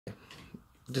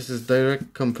this is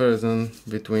direct comparison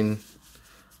between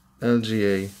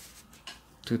LGA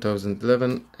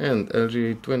 2011 and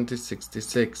LGA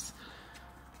 2066.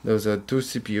 Those are two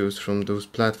CPUs from those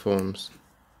platforms.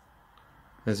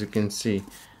 As you can see,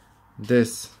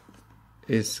 this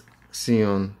is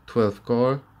Xeon 12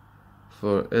 core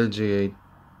for LGA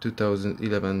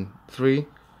 2011 3,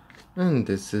 and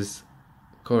this is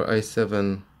Core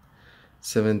i7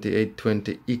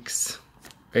 7820X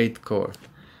 8 core.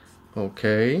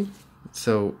 Okay,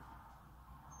 so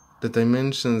the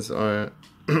dimensions are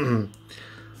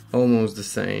almost the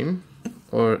same,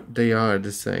 or they are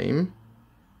the same,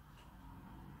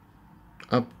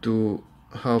 up to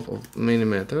half of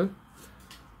millimeter.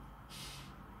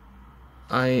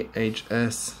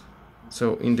 IHS,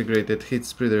 so integrated heat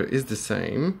spreader, is the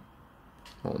same,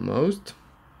 almost,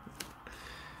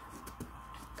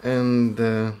 and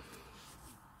the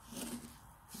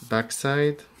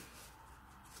backside,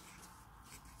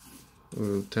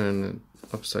 we'll turn it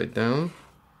upside down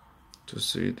to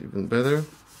see it even better.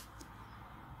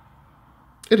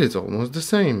 It is almost the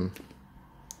same.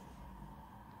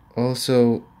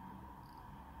 Also,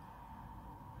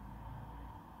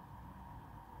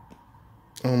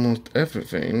 almost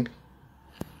everything,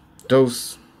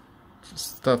 those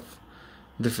stuff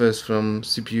differs from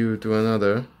CPU to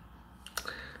another.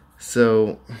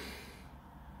 So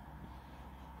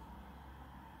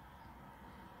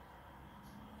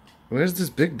where's this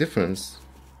big difference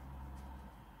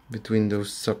between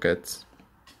those sockets?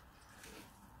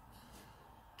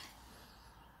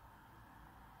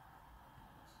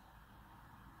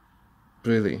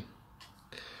 Really?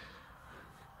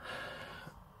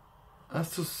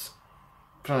 Asus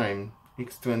Prime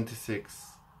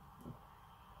X26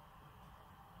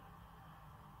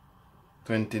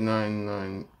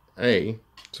 299A,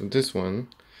 so this one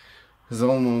has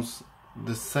almost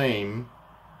the same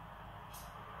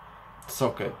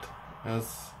socket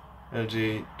as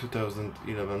LGA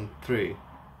 2011 3.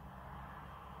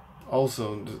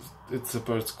 Also, it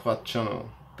supports quad channel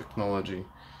technology.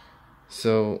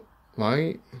 So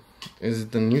why is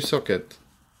it a new socket?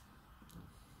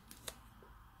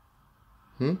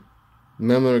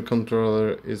 Memory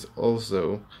controller is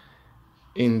also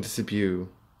in the CPU.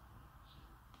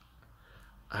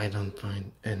 I don't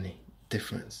find any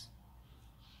difference.